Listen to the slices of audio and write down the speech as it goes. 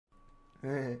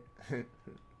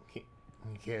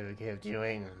Keep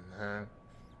doing them,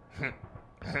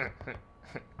 huh?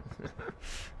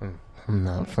 I'm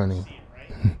not funny.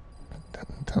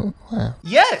 Don't laugh.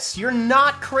 Yes, you're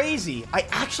not crazy. I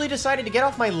actually decided to get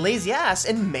off my lazy ass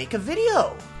and make a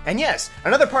video. And yes,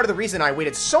 another part of the reason I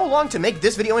waited so long to make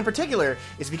this video in particular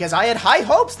is because I had high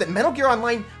hopes that Metal Gear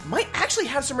Online might actually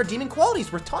have some redeeming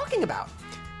qualities worth talking about.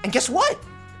 And guess what?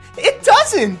 It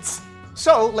doesn't!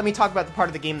 So, let me talk about the part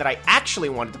of the game that I actually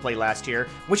wanted to play last year,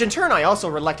 which in turn I also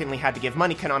reluctantly had to give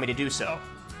money Konami to do so.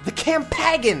 The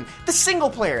Campaign! The single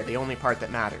player, the only part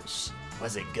that matters.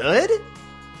 Was it good?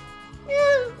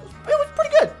 Yeah, it was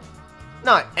pretty good.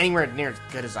 Not anywhere near as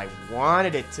good as I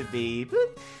wanted it to be,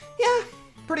 but yeah,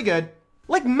 pretty good.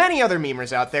 Like many other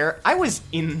memers out there, I was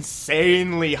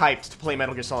insanely hyped to play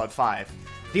Metal Gear Solid 5.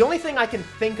 The only thing I can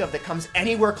think of that comes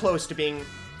anywhere close to being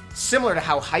similar to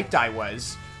how hyped I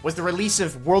was the release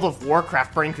of World of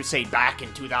Warcraft Burning Crusade back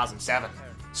in 2007.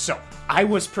 So, I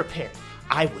was prepared.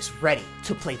 I was ready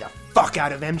to play the fuck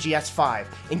out of MGS5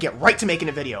 and get right to making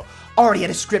a video. Already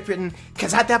had a script written,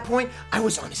 because at that point, I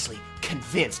was honestly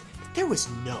convinced that there was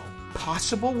no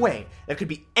possible way that could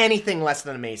be anything less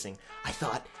than amazing. I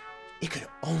thought it could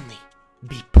only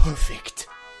be perfect.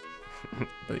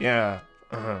 But yeah,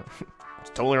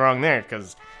 it's totally wrong there,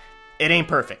 because it ain't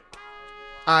perfect.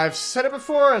 I've said it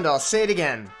before, and I'll say it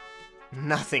again.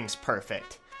 Nothing's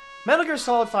perfect. Metal Gear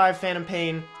Solid 5 Phantom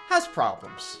Pain has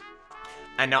problems.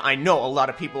 And now I know a lot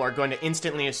of people are going to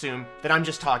instantly assume that I'm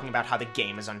just talking about how the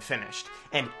game is unfinished.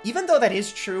 And even though that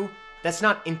is true, that's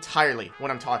not entirely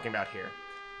what I'm talking about here.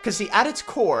 Because see, at its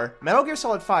core, Metal Gear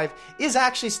Solid 5 is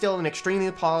actually still an extremely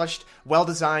polished,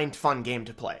 well-designed, fun game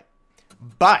to play.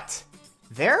 But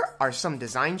there are some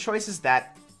design choices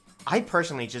that I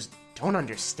personally just don't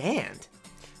understand.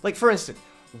 Like, for instance,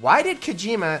 why did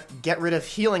Kojima get rid of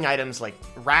healing items like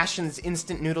rations,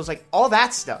 instant noodles, like all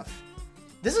that stuff?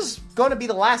 This is going to be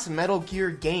the last Metal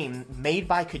Gear game made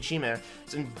by Kojima,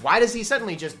 and why does he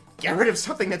suddenly just get rid of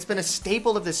something that's been a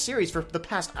staple of this series for the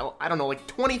past, I don't know, like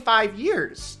 25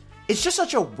 years? It's just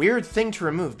such a weird thing to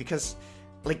remove because,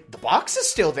 like, the box is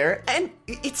still there, and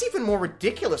it's even more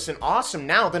ridiculous and awesome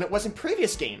now than it was in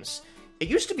previous games. It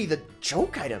used to be the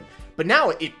joke item, but now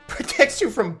it protects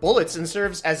you from bullets and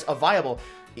serves as a viable,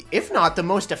 if not the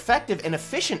most effective and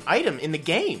efficient item in the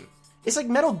game. It's like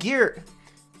Metal Gear...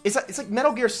 It's like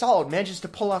Metal Gear Solid manages to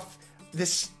pull off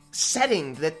this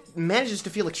setting that manages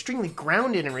to feel extremely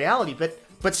grounded in reality,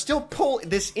 but still pull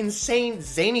this insane,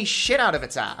 zany shit out of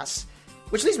its ass.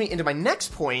 Which leads me into my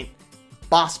next point,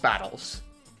 boss battles.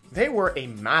 They were a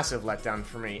massive letdown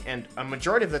for me, and a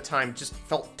majority of the time just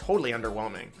felt totally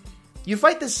underwhelming. You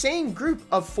fight the same group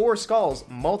of 4 skulls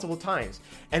multiple times,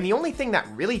 and the only thing that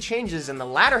really changes in the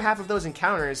latter half of those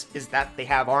encounters is that they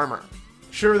have armor.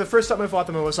 Sure, the first time I fought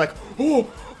them, I was like, oh!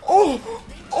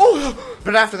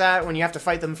 But after that, when you have to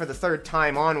fight them for the 3rd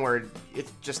time onward, it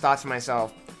just thought to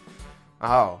myself,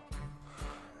 oh,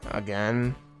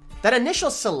 again? That initial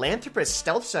Philanthropist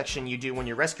stealth section you do when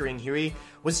you're rescuing Huey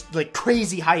was like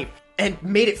crazy hype and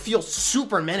made it feel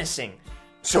super menacing.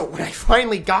 So when I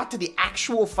finally got to the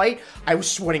actual fight, I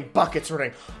was sweating buckets,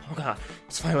 sweating, oh god,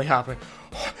 it's finally happening.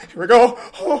 Oh, here we go.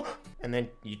 Oh. And then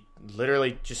you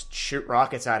literally just shoot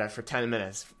rockets at it for 10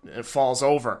 minutes, and it falls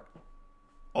over.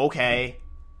 Okay.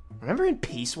 Remember in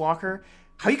Peace Walker,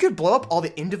 how you could blow up all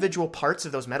the individual parts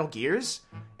of those Metal Gears?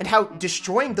 And how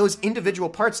destroying those individual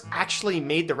parts actually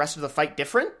made the rest of the fight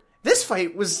different? This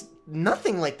fight was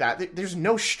nothing like that. There's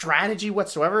no strategy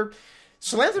whatsoever.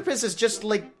 Philanthropist is just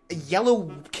like a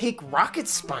yellow cake rocket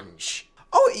sponge.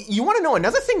 Oh, you want to know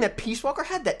another thing that Peace Walker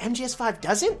had that MGS5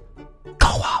 doesn't?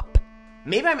 Co-op.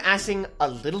 Maybe I'm asking a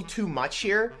little too much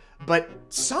here, but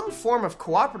some form of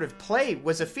cooperative play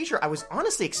was a feature I was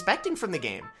honestly expecting from the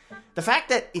game. The fact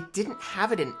that it didn't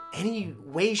have it in any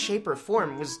way, shape, or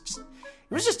form was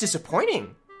just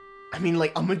disappointing. I mean,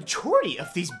 like, a majority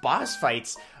of these boss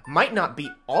fights might not be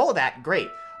all that great,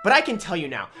 but I can tell you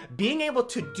now, being able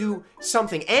to do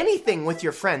something, anything with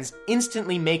your friends,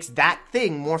 instantly makes that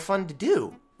thing more fun to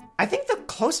do. I think the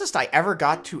closest I ever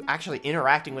got to actually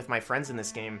interacting with my friends in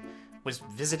this game was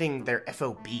visiting their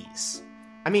FOBs.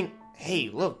 I mean, hey,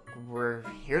 look, we're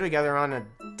here together on a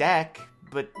deck,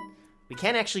 but we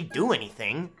can't actually do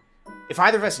anything. If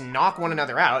either of us knock one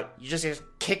another out, you just get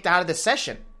kicked out of the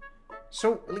session.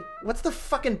 So, like, what's the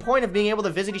fucking point of being able to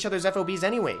visit each other's FOBs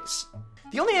anyways?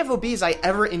 The only FOBs I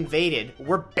ever invaded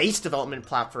were base development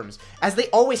platforms, as they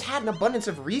always had an abundance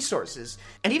of resources.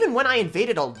 And even when I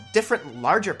invaded a different,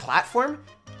 larger platform,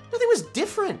 nothing was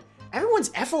different. Everyone's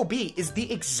FOB is the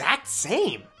exact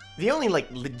same. The only, like,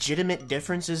 legitimate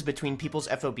differences between people's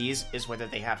FOBs is whether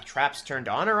they have traps turned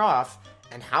on or off,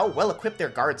 and how well-equipped their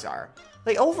guards are.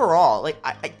 Like, overall, like,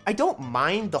 I don't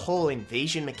mind the whole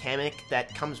invasion mechanic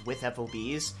that comes with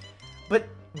FOBs, but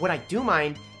what I do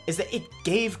mind is that it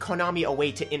gave Konami a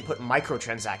way to input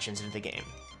microtransactions into the game.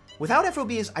 Without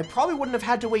FOBs, I probably wouldn't have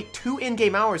had to wait 2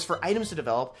 in-game hours for items to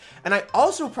develop, and I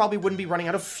also probably wouldn't be running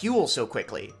out of fuel so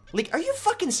quickly. Like, are you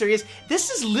fucking serious?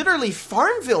 This is literally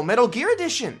Farmville Metal Gear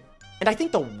Edition! And I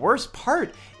think the worst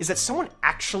part is that someone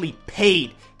actually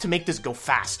paid to make this go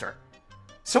faster.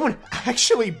 Someone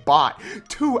actually bought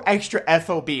 2 extra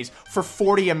FOBs for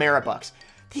 40 Ameribucks.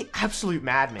 The absolute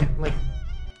madman. Like,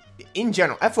 in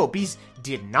general, FOBs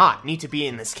did not need to be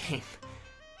in this game.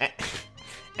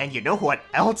 And you know what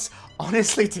else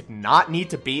honestly did not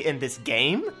need to be in this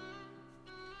game?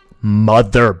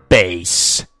 Mother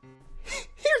Base.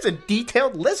 Here's a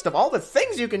detailed list of all the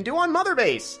things you can do on Mother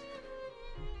Base.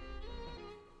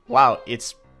 Wow,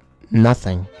 it's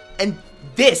nothing. And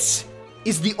this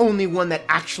is the only one that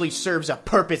actually serves a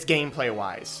purpose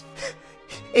gameplay-wise.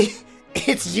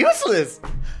 It's useless.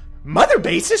 Mother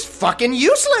Base is fucking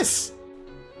useless.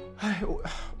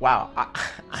 Wow,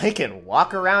 I can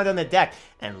walk around on the deck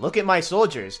and look at my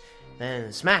soldiers,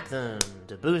 then smack them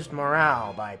to boost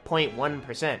morale by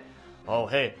 0.1%. Oh,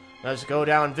 hey, let's go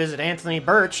down and visit Anthony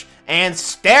Birch and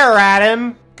stare at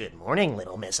him! Good morning,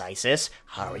 little Miss Isis.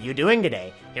 How are you doing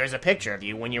today? Here's a picture of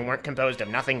you when you weren't composed of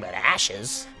nothing but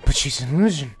ashes. But she's an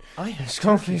illusion.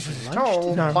 Skullface is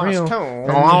not real.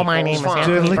 Oh, my name is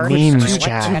Anthony Memes, Birch.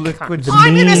 Jack.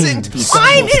 I'm innocent!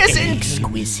 I'm innocent!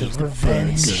 Exquisite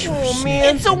revenge. Oh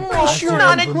man, it's a wolf,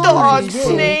 not a dog,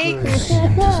 Snake!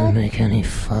 Doesn't make any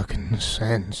fucking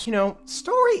sense. You know,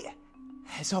 story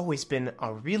has always been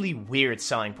a really weird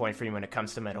selling point for me when it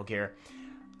comes to Metal Gear.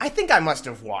 I think I must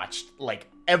have watched, like,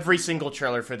 every single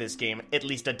trailer for this game at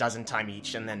least a dozen times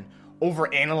each, and then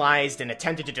overanalyzed and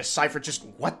attempted to decipher just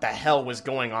what the hell was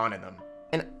going on in them.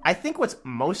 And I think what's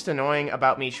most annoying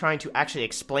about me trying to actually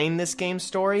explain this game's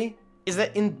story is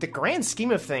that in the grand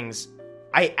scheme of things,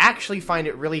 I actually find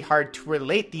it really hard to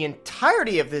relate the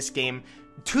entirety of this game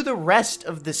to the rest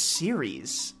of the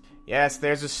series. Yes,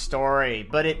 there's a story,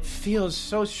 but it feels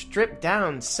so stripped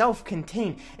down,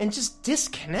 self-contained, and just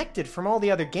disconnected from all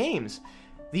the other games.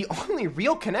 The only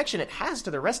real connection it has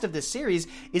to the rest of this series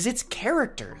is its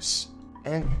characters.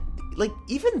 And, like,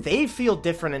 even they feel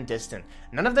different and distant.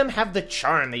 None of them have the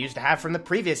charm they used to have from the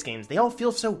previous games. They all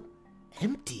feel so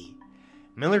empty.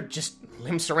 Miller just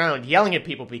limps around yelling at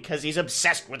people because he's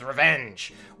obsessed with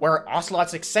revenge, where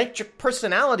Ocelot's eccentric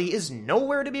personality is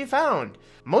nowhere to be found.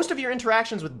 Most of your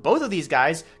interactions with both of these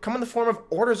guys come in the form of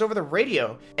orders over the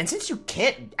radio, and since you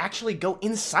can't actually go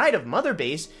inside of Mother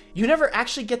Base, you never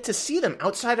actually get to see them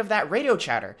outside of that radio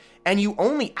chatter, and you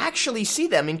only actually see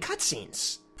them in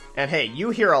cutscenes. And hey,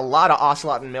 you hear a lot of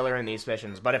Ocelot and Miller in these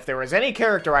missions, but if there was any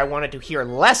character I wanted to hear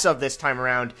less of this time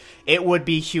around, it would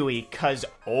be Huey, cause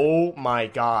oh my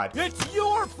god. It's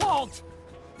your fault!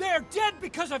 They're dead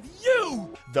because of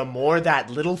you! The more that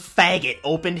little faggot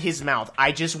opened his mouth,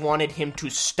 I just wanted him to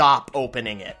stop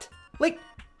opening it. Like,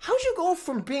 how'd you go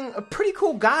from being a pretty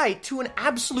cool guy to an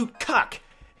absolute cuck?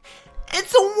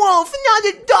 It's a wolf, not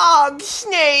a dog,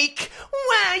 Snake!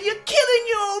 Wow, you're killing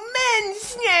your old men,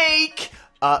 Snake!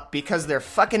 Because they're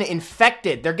fucking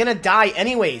infected. They're gonna die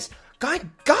anyways. God,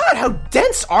 how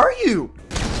dense are you?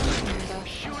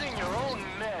 Shooting your own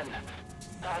men.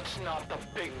 That's not the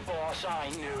big boss I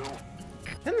knew.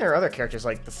 Then there are other characters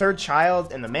like the third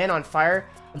child and the man on fire.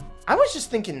 I was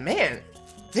just thinking, man,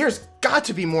 there's got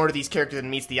to be more to these characters than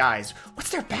meets the eyes.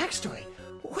 What's their backstory?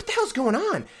 What the hell's going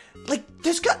on? Like,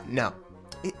 no.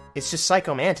 It's just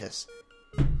Psycho Mantis.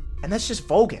 And that's just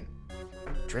Volgan.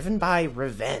 Driven by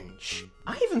revenge.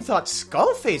 I even thought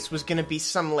Skullface was gonna be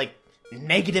some, like,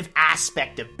 negative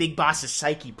aspect of Big Boss's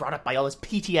psyche brought up by all his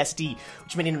PTSD,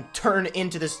 which made him turn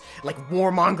into this, like,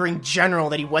 warmongering general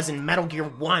that he was in Metal Gear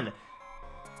 1.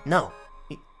 No.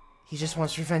 He just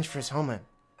wants revenge for his homeland.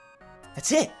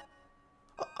 That's it.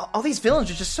 All these villains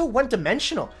are just so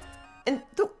one-dimensional. And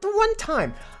the one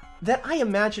time that I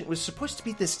imagined was supposed to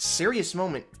be this serious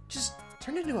moment just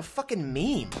turned into a fucking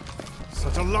meme.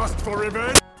 Such a lust for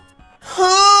revenge?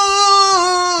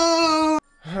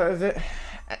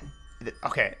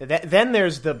 Okay, then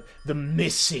there's the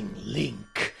missing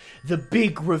link. The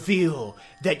big reveal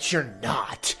that you're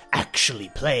not actually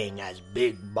playing as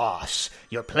Big Boss.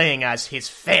 You're playing as his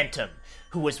Phantom,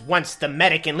 who was once the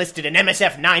medic enlisted in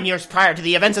MSF 9 years prior to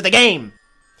the events of the game.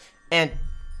 And,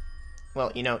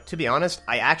 well, you know, to be honest,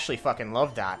 I actually fucking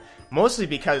love that. Mostly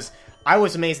because I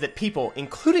was amazed that people,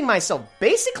 including myself,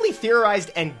 basically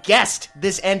theorized and guessed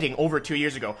this ending over 2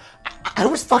 years ago. I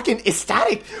was fucking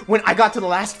ecstatic when I got to the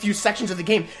last few sections of the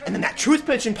game, and then that truth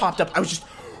pigeon popped up. I was just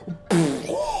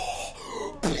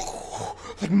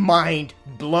like mind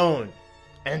blown.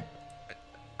 And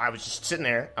I was just sitting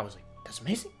there. I was like, that's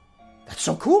amazing. That's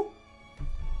so cool.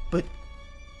 But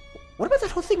what about that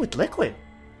whole thing with Liquid?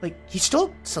 Like, he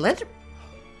stole Solanter?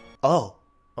 Oh,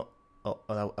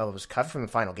 that was cut from the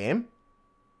final game?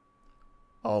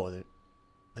 Oh,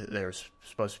 there's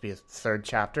supposed to be a third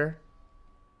chapter?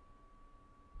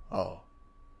 Oh.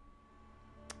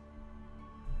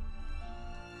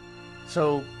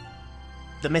 So,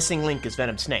 the missing link is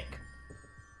Venom Snake.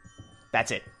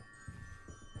 That's it.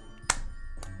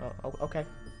 Oh, okay.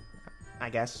 I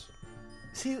guess.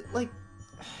 See, like,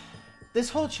 this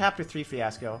whole Chapter 3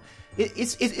 fiasco,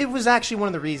 it was actually one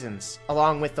of the reasons,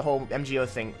 along with the whole MGO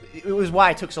thing, it was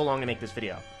why it took so long to make this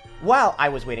video. While I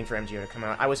was waiting for MGO to come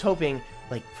out, I was hoping,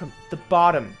 like, from the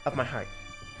bottom of my heart,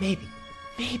 maybe,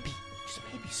 just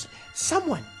maybe,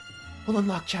 someone will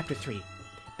unlock Chapter 3.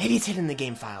 Maybe it's hidden in the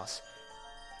game files.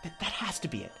 That has to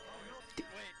be it.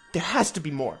 There has to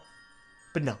be more.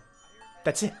 But no,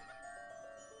 that's it.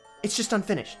 It's just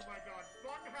unfinished.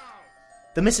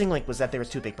 The missing link was that there was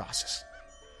 2 big bosses.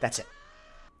 That's it.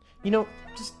 You know,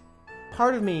 just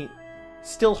part of me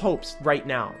still hopes right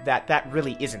now that that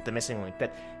really isn't the missing link,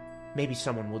 that maybe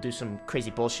someone will do some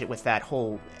crazy bullshit with that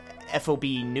whole FOB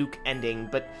nuke ending,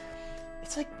 but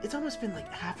it's like, it's almost been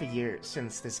like half a year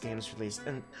since this game's released,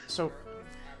 and so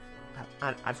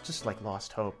I've just like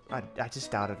lost hope. I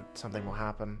just doubted something will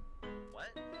happen.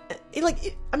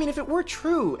 I mean, if it were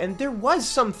true, and there was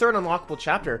some third unlockable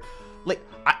chapter, like,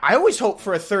 I always hope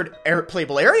for a third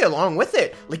playable area along with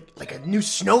it, like a new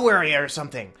snow area or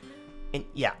something. And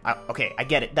yeah, okay, I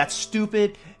get it. That's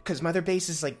stupid, because Mother Base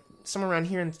is like somewhere around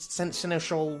here in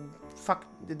Senegal. Fuck.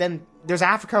 Then there's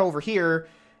Africa over here,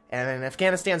 and then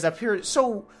Afghanistan's up here.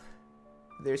 So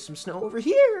there's some snow over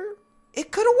here.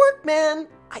 It could have worked, man.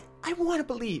 I want to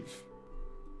believe.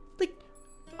 Like,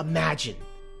 imagine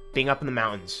being up in the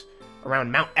mountains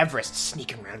around Mount Everest,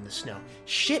 sneaking around in the snow.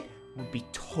 Shit would be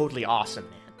totally awesome,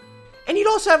 man. And you'd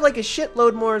also have like a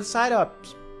shitload more side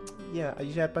ups. Yeah,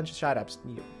 you'd have a bunch of side ups.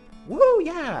 Woo,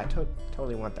 yeah,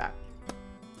 totally want that.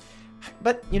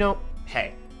 But, you know,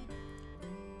 hey,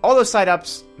 all those side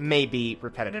ups may be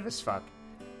repetitive as fuck.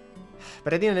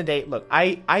 But at the end of the day, look,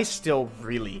 I still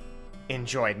really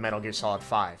enjoyed Metal Gear Solid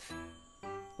 5.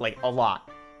 Like, a lot.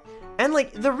 And,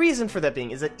 like, the reason for that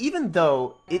being is that even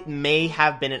though it may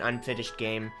have been an unfinished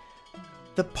game,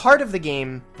 the part of the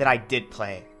game that I did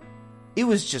play, it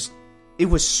was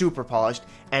super polished,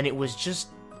 and it was just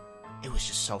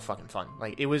so fucking fun.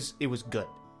 Like, it was good.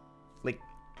 Like,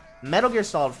 Metal Gear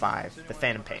Solid 5, The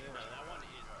Phantom Pain,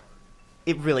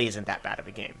 it really isn't that bad of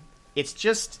a game. It's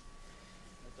just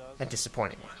a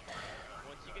disappointing one.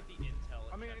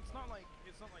 I mean, it's not like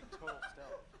total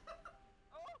stealth.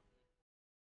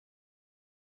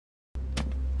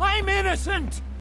 I'm innocent!